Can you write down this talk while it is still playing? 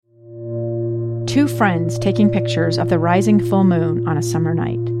Two friends taking pictures of the rising full moon on a summer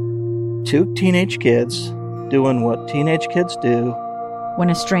night. Two teenage kids doing what teenage kids do. When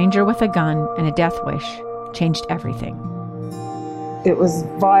a stranger with a gun and a death wish changed everything. It was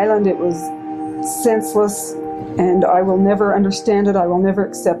violent, it was senseless, and I will never understand it, I will never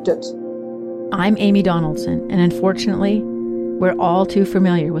accept it. I'm Amy Donaldson, and unfortunately, we're all too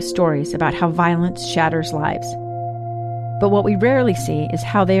familiar with stories about how violence shatters lives. But what we rarely see is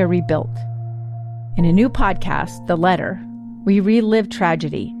how they are rebuilt. In a new podcast, The Letter, we relive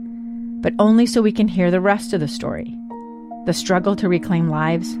tragedy, but only so we can hear the rest of the story. The struggle to reclaim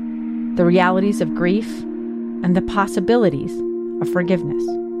lives, the realities of grief, and the possibilities of forgiveness.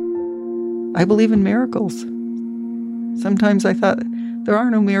 I believe in miracles. Sometimes I thought, there are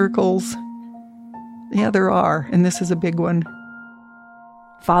no miracles. Yeah, there are, and this is a big one.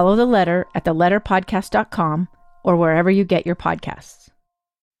 Follow The Letter at theletterpodcast.com or wherever you get your podcasts.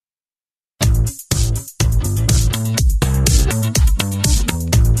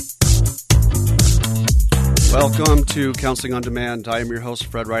 Welcome to Counseling on Demand. I am your host,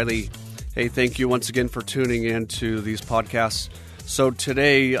 Fred Riley. Hey, thank you once again for tuning in to these podcasts. So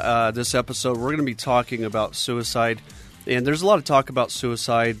today, this episode, we're going to be talking about suicide. And there's a lot of talk about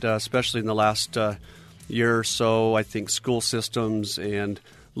suicide, especially in the last year or so. I think school systems and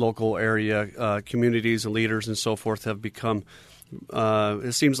local area communities and leaders and so forth have become,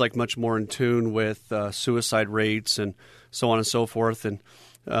 it seems like, much more in tune with suicide rates and so on and so forth. And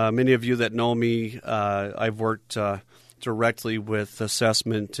many of you that know me, I've worked directly with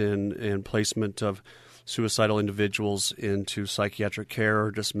assessment and placement of suicidal individuals into psychiatric care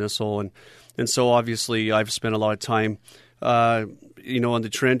or dismissal. And so obviously I've spent a lot of time, in the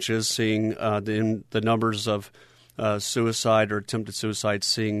trenches seeing the numbers of suicide or attempted suicide,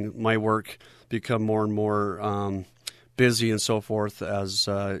 seeing my work become more and more busy and so forth as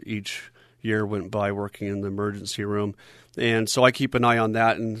each year went by working in the emergency room. And so I keep an eye on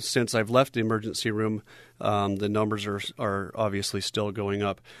that. And since I've left the emergency room, the numbers are obviously still going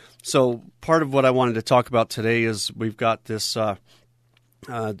up. So part of what I wanted to talk about today is we've got this a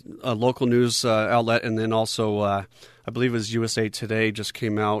local news outlet, and then also I believe it was USA Today just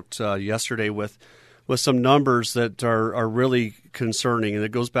came out yesterday with some numbers that are really concerning. And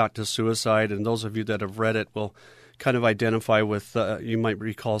it goes back to suicide. And those of you that have read it will kind of identify with, you might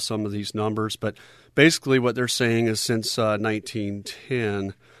recall some of these numbers. But basically what they're saying is since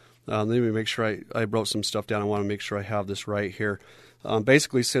 1910, let me make sure I wrote some stuff down. I want to make sure I have this right here.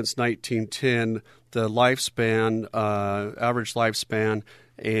 Basically since 1910, the lifespan, average lifespan,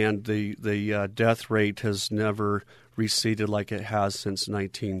 and the death rate has never receded like it has since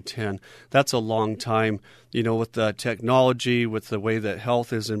 1910. That's a long time, with the technology, with the way that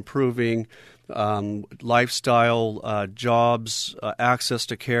health is improving, lifestyle, jobs, access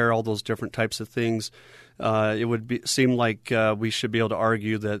to care, all those different types of things. It would seem like we should be able to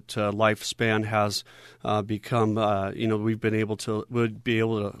argue that lifespan has become, would be able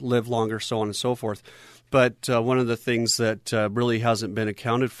to live longer, so on and so forth. But one of the things that really hasn't been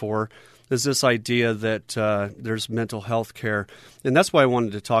accounted for is this idea that there's mental health care. And that's why I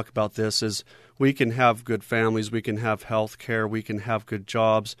wanted to talk about this is we can have good families, we can have health care, we can have good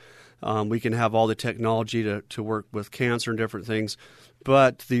jobs, we can have all the technology to work with cancer and different things.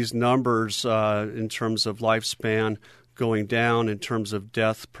 But these numbers in terms of lifespan going down, in terms of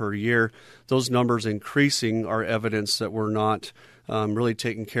death per year, those numbers increasing are evidence that we're not really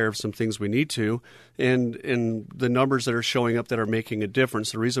taking care of some things we need to. And the numbers that are showing up that are making a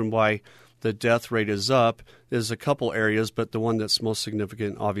difference, the reason why the death rate is up is a couple areas, but the one that's most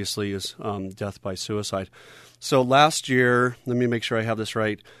significant, obviously, is death by suicide. So last year, let me make sure I have this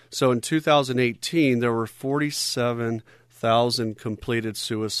right. So in 2018, there were 47,000 completed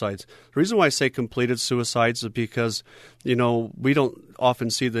suicides. The reason why I say completed suicides is because, we don't often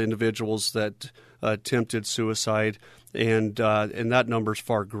see the individuals that attempted suicide, and that number is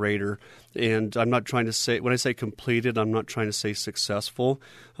far greater. And I'm not trying to say, when I say completed, I'm not trying to say successful.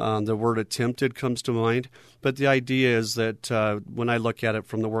 The word attempted comes to mind. But the idea is that when I look at it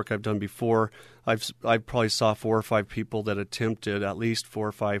from the work I've done before, I probably saw 4 or 5 people that attempted, at least 4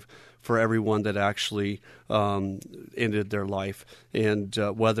 or 5 for everyone that actually ended their life. And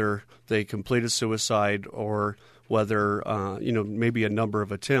whether they completed suicide or whether, maybe a number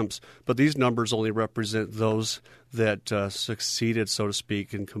of attempts. But these numbers only represent those that succeeded, so to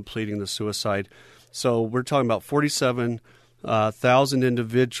speak, in completing the suicide. So we're talking about 47,000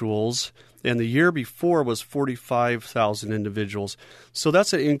 individuals, and the year before was 45,000 individuals. So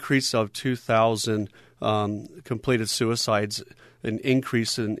that's an increase of 2,000 completed suicides, an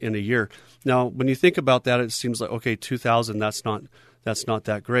increase in a year. Now, when you think about that, it seems like, okay, 2,000, that's not that's not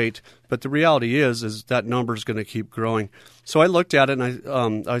that great. But the reality is that number is going to keep growing. So I looked at it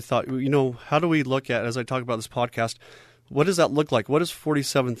and I thought, how do we look at, as I talk about this podcast, what does that look like? What does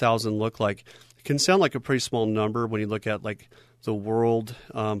 47,000 look like? It can sound like a pretty small number when you look at like the world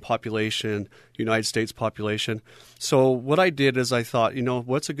population, United States population. So what I did is I thought,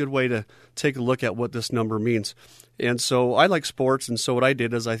 what's a good way to take a look at what this number means? And so I like sports, and so what I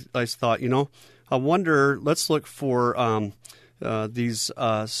did is I thought, I wonder, let's look for these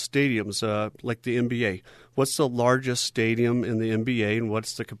stadiums like the NBA. What's the largest stadium in the NBA, and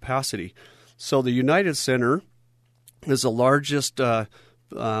what's the capacity? So the United Center is the largest place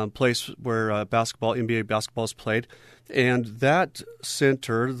where NBA basketball is played. And that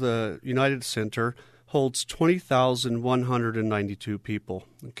center, the United Center, holds 20,192 people,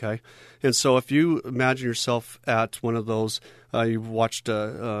 okay? And so if you imagine yourself at one of those, you've watched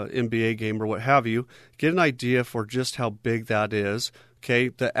a NBA game or what have you, get an idea for just how big that is, okay?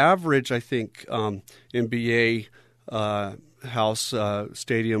 The average, I think, NBA house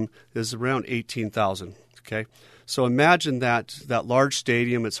stadium is around 18,000, okay? So imagine that large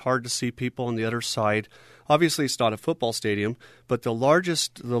stadium. It's hard to see people on the other side. Obviously, it's not a football stadium, but the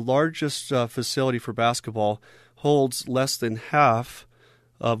largest facility for basketball holds less than half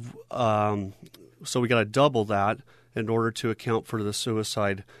of. So we got to double that in order to account for the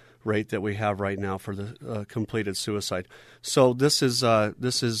suicide rate that we have right now for the completed suicide. So this is a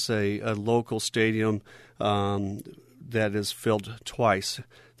local stadium that is filled twice.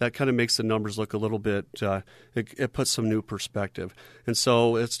 That kind of makes the numbers look a little bit, it puts some new perspective. And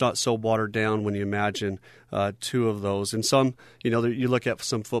so it's not so watered down when you imagine two of those. And some, you look at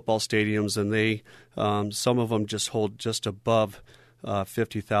some football stadiums and they, some of them just hold just above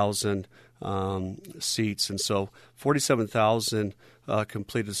 50,000 seats. And so 47,000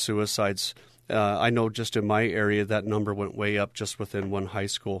 completed suicides. I know just in my area that number went way up just within one high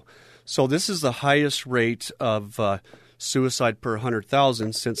school. So this is the highest rate of suicide per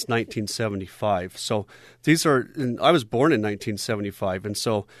 100,000 since 1975. So these are, I was born in 1975, and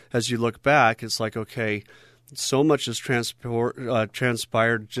so as you look back, it's like, okay, so much has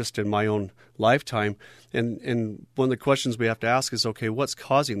transpired just in my own lifetime. And one of the questions we have to ask is, okay, what's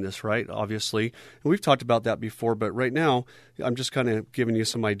causing this, right? Obviously. And we've talked about that before, but right now I'm just kind of giving you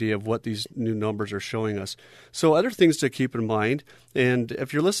some idea of what these new numbers are showing us. So other things to keep in mind, and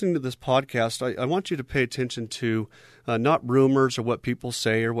if you're listening to this podcast, I want you to pay attention to not rumors or what people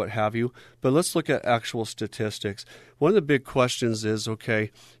say or what have you, but let's look at actual statistics. One of the big questions is,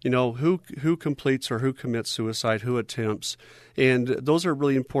 okay, who completes or who commits suicide, who attempts, and those are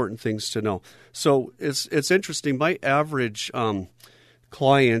really important things to know. So it's interesting. My average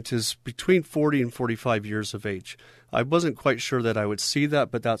client is between 40 and 45 years of age. I wasn't quite sure that I would see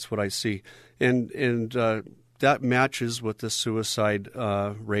that, but that's what I see, and that matches with the suicide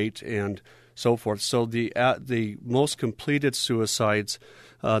rate and so forth. So the most completed suicides,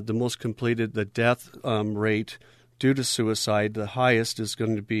 the death rate due to suicide, the highest is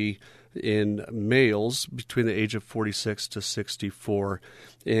going to be in males between the age of 46 to 64,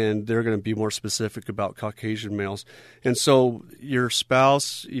 and they're going to be more specific about Caucasian males. And so your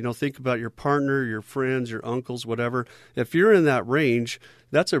spouse, think about your partner, your friends, your uncles, whatever. If you're in that range,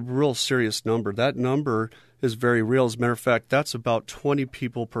 that's a real serious number. That number is very real. As a matter of fact, that's about 20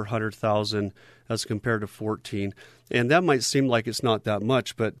 people per 100,000 as compared to 14. And that might seem like it's not that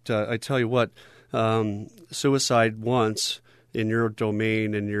much, but I tell you what, suicide once in your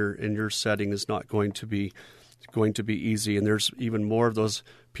domain and in your setting is not going to be easy. And there's even more of those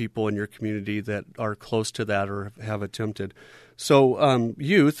people in your community that are close to that or have attempted. So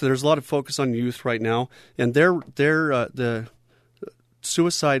youth, there's a lot of focus on youth right now, and the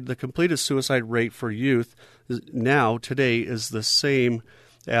completed suicide rate for youth today is the same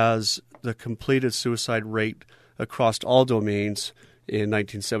as the completed suicide rate across all domains in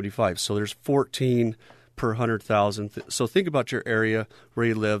 1975. So there's 14 per 100,000. So think about your area where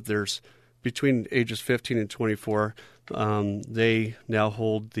you live. There's between ages 15 and 24. They now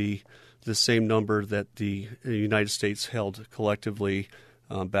hold the same number that the United States held collectively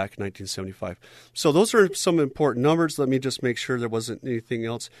back in 1975. So those are some important numbers. Let me just make sure there wasn't anything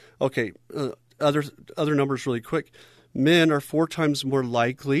else. Okay, other numbers really quick. Men are 4 times more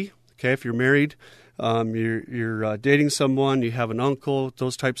likely, okay, if you're married, you're dating someone, you have an uncle,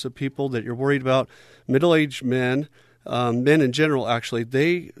 those types of people that you're worried about. Middle-aged men, men in general actually,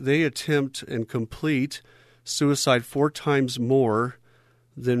 they attempt and complete suicide 4 times more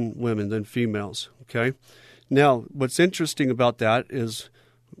than women, than females, okay? Now, what's interesting about that is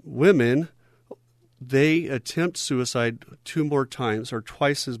women, they attempt suicide 2 more times or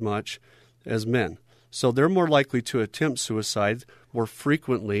twice as much as men. So they're more likely to attempt suicide, more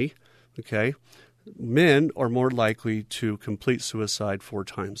frequently, okay, men are more likely to complete suicide 4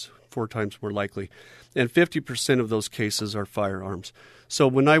 times more likely. And 50% of those cases are firearms. So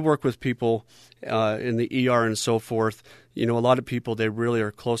when I work with people in the ER and so forth, a lot of people, they really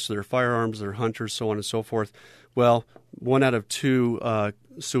are close to their firearms, they're hunters, so on and so forth. Well, 1 out of 2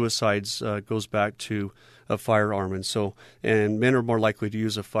 suicides goes back to a firearm. And men are more likely to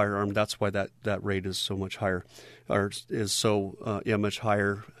use a firearm. That's why that rate is so much higher, or is so much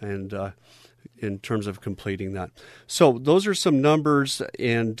higher, and in terms of completing that. So those are some numbers,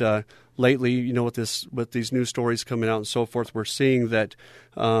 and lately, with these new stories coming out and so forth, we're seeing that,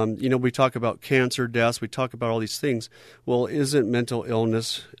 we talk about cancer deaths, we talk about all these things. Well, isn't mental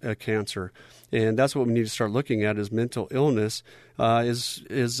illness a cancer? And that's what we need to start looking at, is mental illness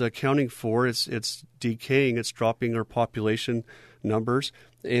is accounting for, it's decaying, it's dropping our population numbers.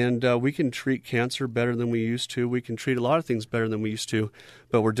 And we can treat cancer better than we used to. We can treat a lot of things better than we used to,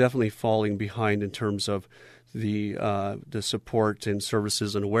 but we're definitely falling behind in terms of the support and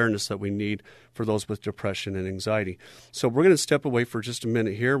services and awareness that we need for those with depression and anxiety. So we're going to step away for just a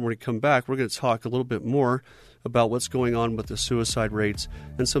minute here. When we come back, we're going to talk a little bit more about what's going on with the suicide rates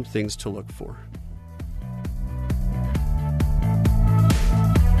and some things to look for.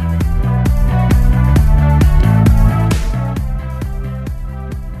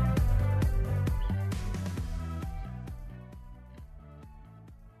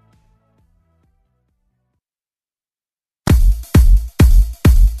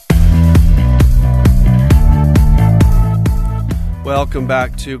 Welcome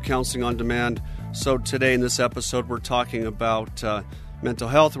back to Counseling on Demand. So today in this episode, we're talking about mental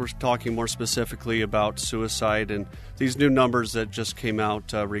health. We're talking more specifically about suicide and these new numbers that just came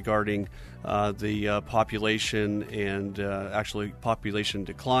out regarding the population and actually population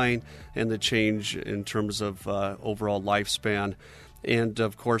decline and the change in terms of overall lifespan. And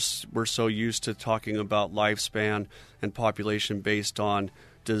of course, we're so used to talking about lifespan and population based on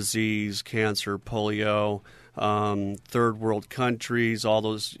disease, cancer, polio, third world countries, all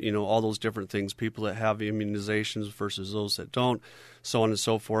those different things, people that have immunizations versus those that don't, so on and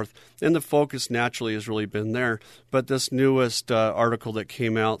so forth. And the focus naturally has really been there. But this newest article that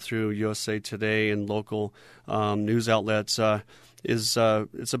came out through USA Today and local news outlets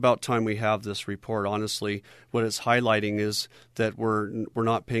it's about time we have this report. Honestly, what it's highlighting is that we're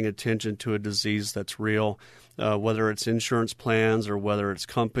not paying attention to a disease that's real. Whether it's insurance plans or whether it's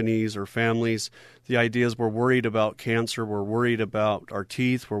companies or families, the idea is we're worried about cancer, we're worried about our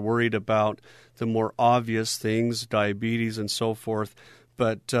teeth, we're worried about the more obvious things, diabetes and so forth.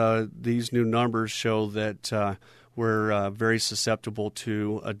 But these new numbers show that we're very susceptible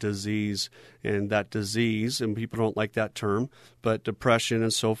to a disease, and that disease, and people don't like that term, but depression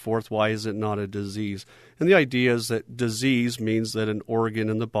and so forth, why is it not a disease? And the idea is that disease means that an organ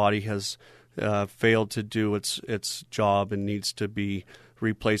in the body has failed to do its job and needs to be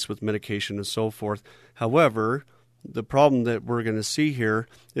replaced with medication and so forth. However, the problem that we're going to see here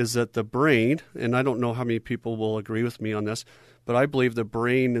is that the brain, and I don't know how many people will agree with me on this, but I believe the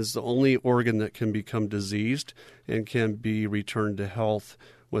brain is the only organ that can become diseased and can be returned to health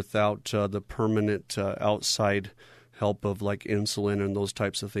without the permanent outside help of like insulin and those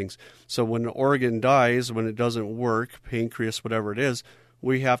types of things. So when an organ dies, when it doesn't work, pancreas, whatever it is,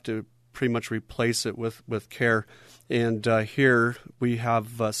 we have to pretty much replace it with care. And here we have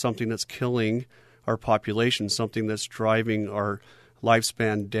something that's killing our population, something that's driving our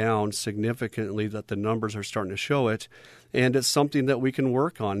lifespan down significantly, that the numbers are starting to show it. And it's something that we can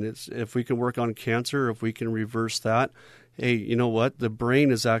work on. If we can work on cancer, if we can reverse that, hey, you know what? The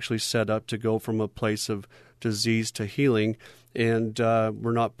brain is actually set up to go from a place of disease to healing, and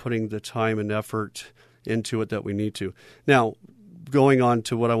we're not putting the time and effort into it that we need to. Now, going on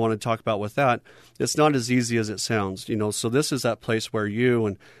to what I want to talk about with that, it's not as easy as it sounds, so this is that place where you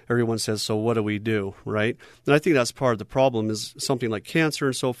and everyone says, so what do we do, right? And I think that's part of the problem is something like cancer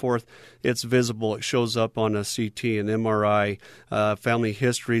and so forth. It's visible. It shows up on a CT and MRI. Family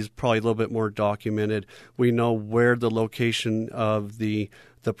history is probably a little bit more documented. We know where the location of the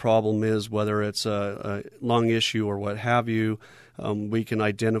problem is, whether it's a lung issue or what have you. We can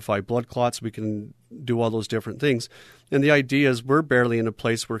identify blood clots. We can do all those different things. And the idea is we're barely in a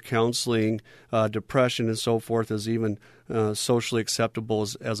place where counseling, depression and so forth is even socially acceptable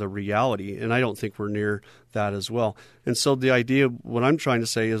as a reality. And I don't think we're near that as well. And so the idea, what I'm trying to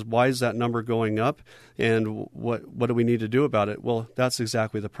say is, why is that number going up? And what do we need to do about it? Well, that's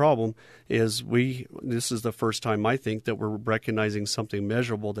exactly the problem, is this is the first time I think that we're recognizing something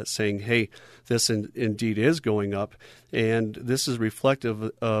measurable that's saying, hey, this indeed is going up. And this is reflective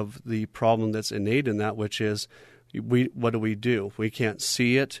of the problem that's innate in that, which is, what do? We can't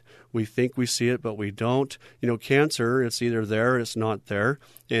see it. We think we see it, but we don't. Cancer, it's either there or it's not there,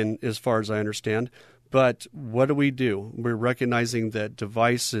 and as far as I understand. But what do? We're recognizing that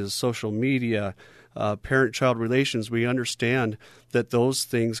devices, social media, parent-child relations, we understand that those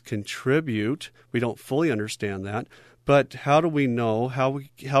things contribute. We don't fully understand that. But how do we know?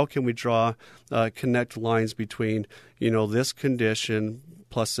 How can we draw, connect lines between, this condition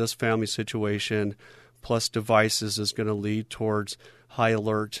plus this family situation plus devices is going to lead towards high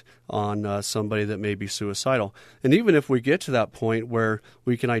alert on somebody that may be suicidal? And even if we get to that point where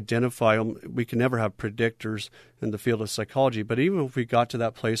we can identify them, we can never have predictors in the field of psychology, but even if we got to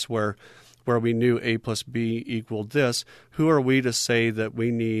that place where we knew A plus B equaled this, who are we to say that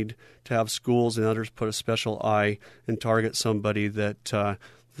we need to have schools and others put a special eye and target somebody that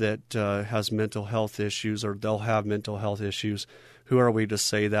has mental health issues, or they'll have mental health issues? Who are we to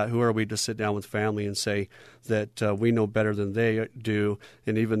say that? Who are we to sit down with family and say that we know better than they do,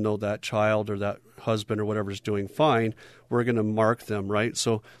 and even though that child or that husband or whatever is doing fine, we're going to mark them, right?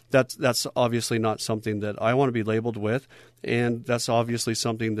 So that's obviously not something that I want to be labeled with, and that's obviously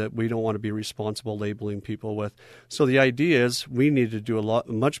something that we don't want to be responsible labeling people with. So the idea is we need to do a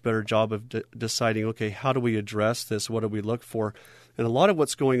much better job of deciding, okay, how do we address this? What do we look for? And a lot of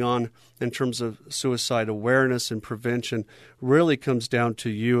what's going on in terms of suicide awareness and prevention really comes down to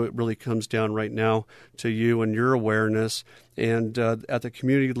you. It really comes down right now to you and your awareness. And at the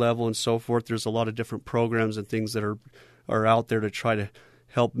community level and so forth, there's a lot of different programs and things that are out there to try to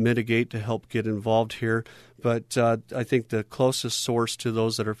help mitigate, to help get involved here. But I think the closest source to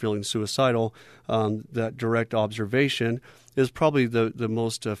those that are feeling suicidal, that direct observation, is probably the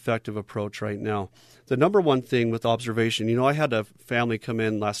most effective approach right now. The number one thing with observation, I had a family come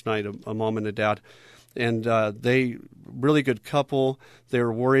in last night, a mom and a dad, and they really good couple. They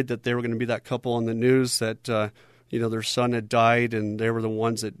were worried that they were going to be that couple on the news that their son had died, and they were the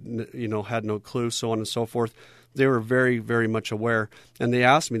ones that had no clue, so on and so forth. They were very, very much aware, and they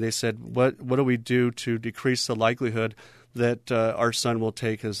asked me. They said, "What do we do to decrease the likelihood that our son will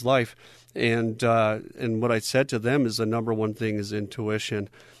take his life?" And what I said to them is the number one thing is intuition.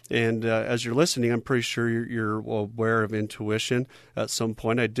 And as you're listening, I'm pretty sure you're aware of intuition at some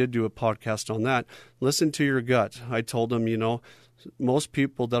point. I did do a podcast on that. Listen to your gut. I told them, most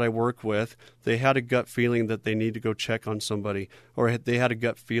people that I work with, they had a gut feeling that they need to go check on somebody, or they had a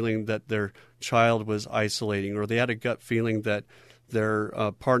gut feeling that their child was isolating, or they had a gut feeling that their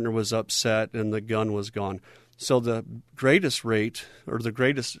partner was upset and the gun was gone. So the greatest rate, or the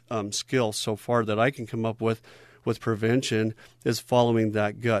greatest skill so far that I can come up with prevention is following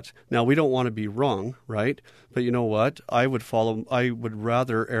that gut. Now, we don't want to be wrong, right? But you know what? I would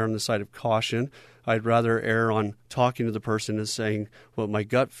rather err on the side of caution. I'd rather err on talking to the person and saying what my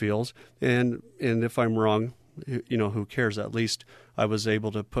gut feels. And if I'm wrong, who cares? At least I was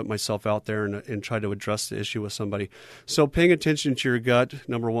able to put myself out there and try to address the issue with somebody. So paying attention to your gut,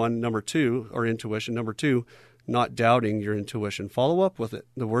 number one. Number two, or intuition. Number two, not doubting your intuition. Follow up with it.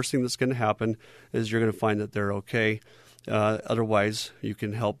 The worst thing that's going to happen is you're going to find that they're okay. Otherwise, you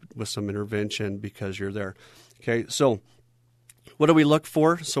can help with some intervention because you're there. Okay, so what do we look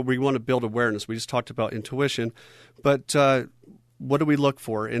for? So we want to build awareness. We just talked about intuition, but what do we look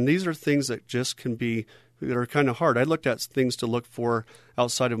for? And these are things that just that are kind of hard. I looked at things to look for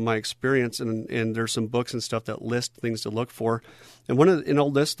outside of my experience, and there's some books and stuff that list things to look for. And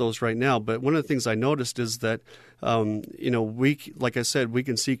I'll list those right now, but one of the things I noticed is that, like I said, we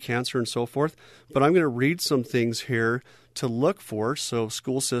can see cancer and so forth, but I'm going to read some things here to look for. So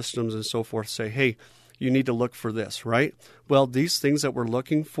school systems and so forth say, hey, you need to look for this, right? Well, these things that we're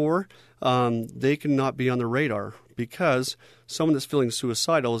looking for, they cannot be on the radar because someone that's feeling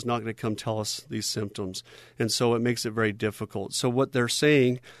suicidal is not going to come tell us these symptoms. And so it makes it very difficult. So what they're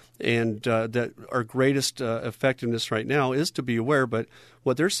saying, and that our greatest effectiveness right now is to be aware, but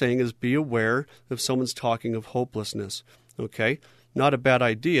what they're saying is be aware if someone's talking of hopelessness, okay? Not a bad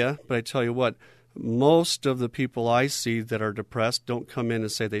idea, but I tell you what, most of the people I see that are depressed don't come in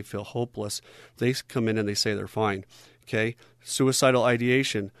and say they feel hopeless. They come in and they say they're fine, okay? Suicidal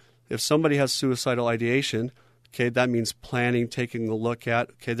ideation. If somebody has suicidal ideation, okay, that means planning, taking a look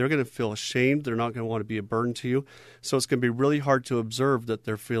at, okay, they're going to feel ashamed. They're not going to want to be a burden to you. So it's going to be really hard to observe that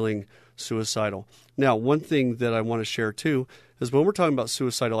they're feeling suicidal. Now, one thing that I want to share too is when we're talking about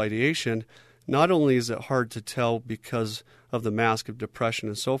suicidal ideation, not only is it hard to tell because of the mask of depression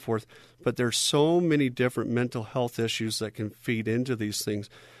and so forth, but there's so many different mental health issues that can feed into these things.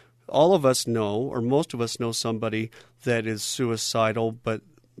 All of us know, or most of us know somebody that is suicidal, but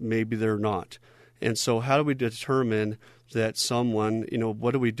maybe they're not. And so how do we determine that someone,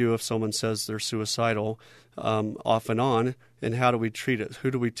 what do we do if someone says they're suicidal off and on, and how do we treat it?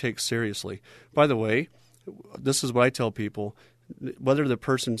 Who do we take seriously? By the way, this is what I tell people, whether the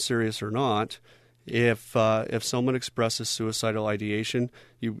person's serious or not, if someone expresses suicidal ideation,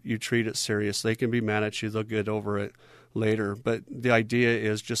 you treat it serious. They can be mad at you. They'll get over it later. But the idea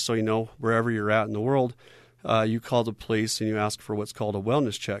is, just so you know, wherever you're at in the world, you call the police and you ask for what's called a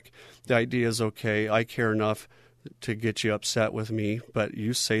wellness check. The idea is, okay, I care enough to get you upset with me, but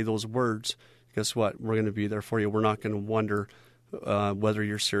you say those words, guess what? We're going to be there for you. We're not going to wonder whether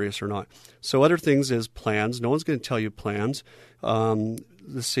you're serious or not. So other things is plans. No one's going to tell you plans.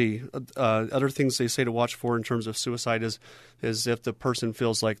 Let's see. Other things they say to watch for in terms of suicide is if the person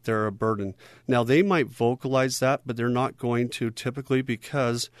feels like they're a burden. Now, they might vocalize that, but they're not going to typically,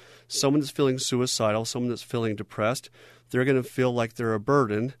 because someone that's feeling suicidal, someone that's feeling depressed, they're going to feel like they're a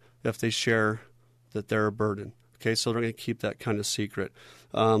burden if they share that they're a burden. Okay, so they're going to keep that kind of secret.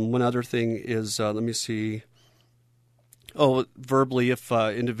 One other thing is, let me see. Verbally, if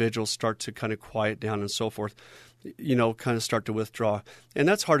individuals start to kind of quiet down and so forth, kind of start to withdraw. And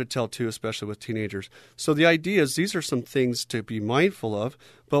that's hard to tell, too, especially with teenagers. So the idea is these are some things to be mindful of,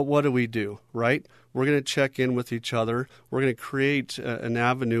 but what do, right? We're going to check in with each other. We're going to create an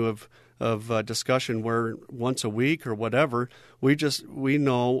avenue of discussion where once a week or whatever, we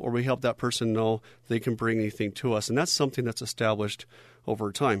know, or we help that person know they can bring anything to us. And that's something that's established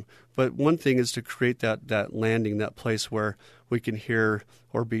over time. But one thing is to create that landing, that place where we can hear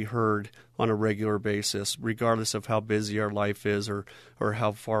or be heard on a regular basis, regardless of how busy our life is or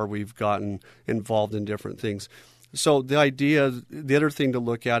how far we've gotten involved in different things. So the other thing to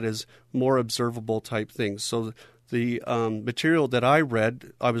look at is more observable type things. So the material that I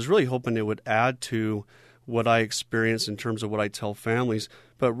read, I was really hoping it would add to what I experienced in terms of what I tell families.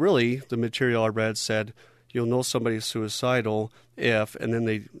 But really, the material I read said, you'll know somebody's suicidal if, and then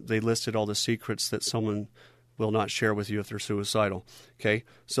they listed all the secrets that someone will not share with you if they're suicidal. Okay,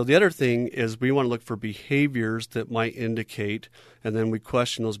 so the other thing is we want to look for behaviors that might indicate, and then we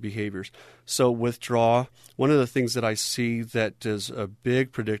question those behaviors. So withdraw, one of the things that I see that is a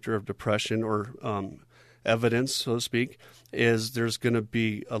big predictor of depression or evidence, so to speak, is there's going to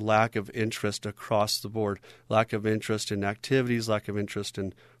be a lack of interest across the board, lack of interest in activities, lack of interest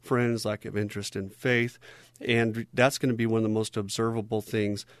in friends, lack of interest in faith. And that's going to be one of the most observable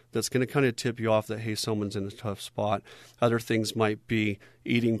things that's going to kind of tip you off that, hey, someone's in a tough spot. Other things might be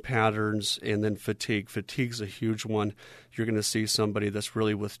eating patterns and then fatigue. Fatigue's a huge one. You're going to see somebody that's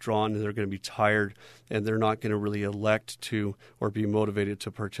really withdrawn and they're going to be tired and they're not going to really elect to or be motivated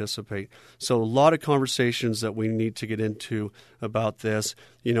to participate. So a lot of conversations that we need to get into about this,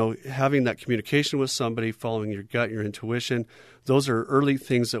 having that communication with somebody, following your gut, your intuition. Those are early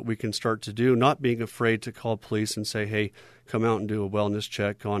things that we can start to do, not being afraid to call police and say, hey, come out and do a wellness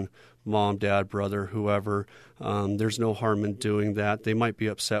check on mom, dad, brother, whoever. There's no harm in doing that. They might be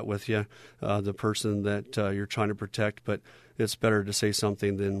upset with you, the person that you're trying to protect, but it's better to say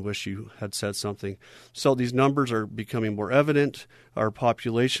something than wish you had said something. So these numbers are becoming more evident. Our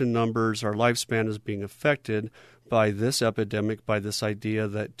population numbers, our lifespan is being affected by this epidemic, by this idea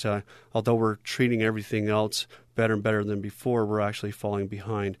that although we're treating everything else better and better than before, we're actually falling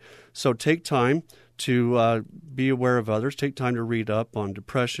behind. So take time to be aware of others. Take time to read up on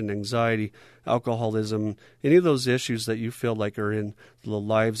depression, anxiety, alcoholism, any of those issues that you feel like are in the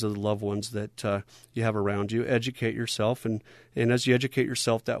lives of the loved ones that you have around you. Educate yourself, and as you educate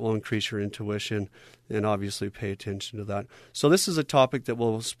yourself, that will increase your intuition, and obviously pay attention to that. So this is a topic that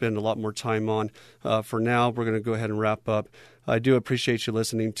we'll spend a lot more time on. For now, we're going to go ahead and wrap up. I do appreciate you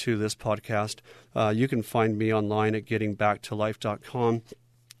listening to this podcast. You can find me online at gettingbacktolife.com.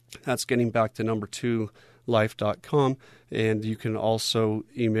 That's gettingback2life.com. And you can also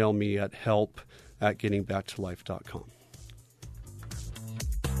email me at help@gettingbacktolife.com.